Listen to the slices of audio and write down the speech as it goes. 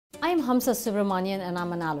I'm Hamsa Subramanian and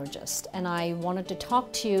I'm an allergist, and I wanted to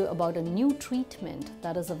talk to you about a new treatment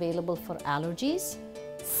that is available for allergies,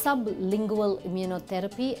 sublingual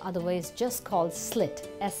immunotherapy, otherwise just called SLIT,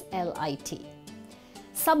 S-L-I-T.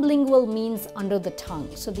 Sublingual means under the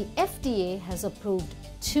tongue. So the FDA has approved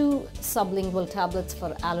 2 sublingual tablets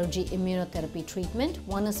for allergy immunotherapy treatment.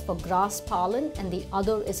 One is for grass pollen and the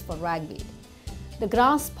other is for ragweed. The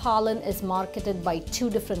grass pollen is marketed by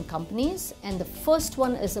 2 different companies, and the first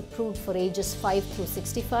one is approved for ages 5 through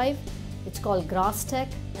 65. It's called Grass Tech,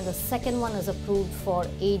 and the second one is approved for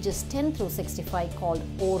ages 10 through 65 called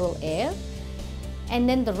Oral Air. And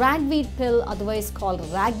then the ragweed pill, otherwise called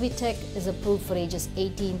Ragweed is approved for ages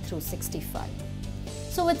 18 through 65.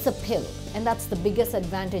 So it's a pill, and that's the biggest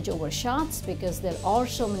advantage over shots because there are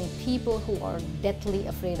so many people who are deathly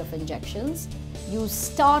afraid of injections. You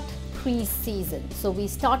start pre-season. So we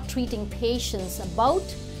start treating patients about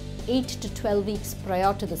 8 to 12 weeks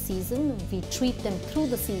prior to the season. We treat them through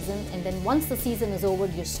the season, and then once the season is over,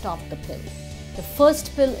 you stop the pill. The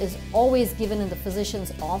first pill is always given in the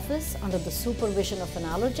physician's office under the supervision of an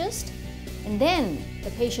allergist, and then the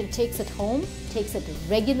patient takes it home, takes it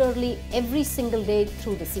regularly every single day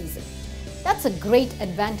through the season. That's a great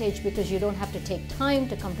advantage because you don't have to take time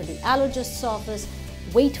to come to the allergist's office,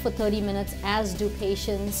 wait for 30 minutes as do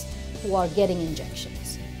patients who are getting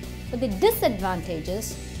injections. But the disadvantage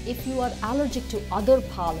is if you are allergic to other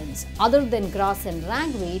pollens other than grass and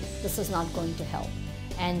ragweed, this is not going to help.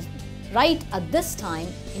 And right at this time,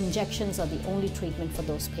 injections are the only treatment for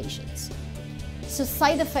those patients. So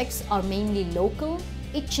side effects are mainly local.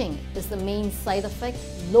 Itching is the main side effect,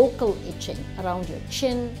 local itching around your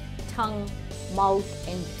chin, tongue, mouth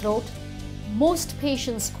and throat. Most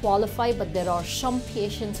patients qualify, but there are some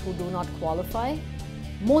patients who do not qualify.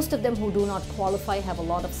 Most of them who do not qualify have a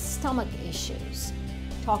lot of stomach issues.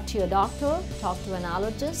 Talk to your doctor, talk to an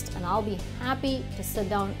allergist, and I'll be happy to sit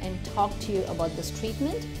down and talk to you about this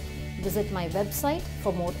treatment. Visit my website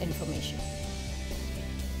for more information.